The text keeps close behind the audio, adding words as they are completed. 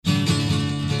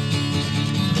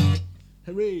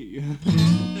Hooray!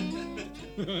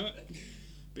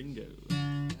 Bingo.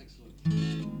 Excellent.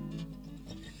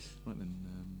 Right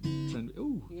then,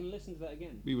 ooh, You're going to listen to that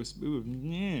again? we were,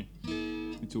 yeah.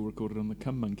 It's all recorded on the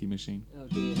Cum Monkey machine. Oh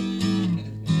dear.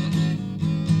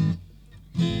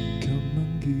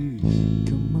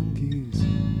 Cum monkeys,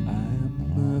 I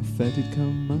am a fetid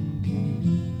cum monkey.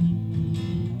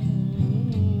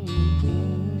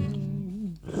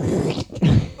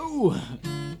 Ooh!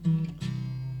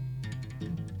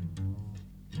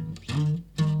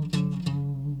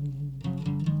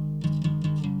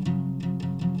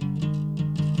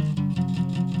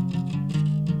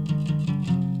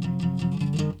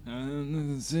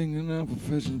 Singing up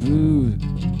profession blues.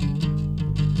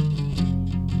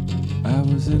 I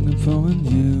was singing for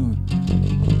you.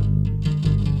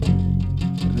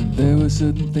 And there were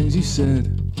certain things you said,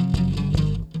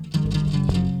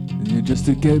 and just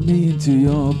to get me into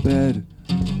your bed.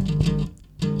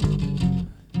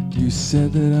 You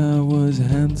said that I was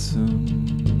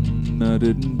handsome. I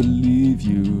didn't believe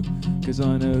you, 'cause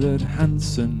I know that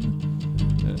Hanson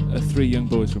are three young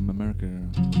boys from America.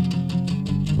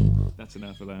 That's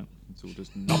enough of that. It's all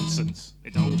just nonsense.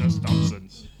 It's all just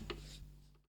nonsense.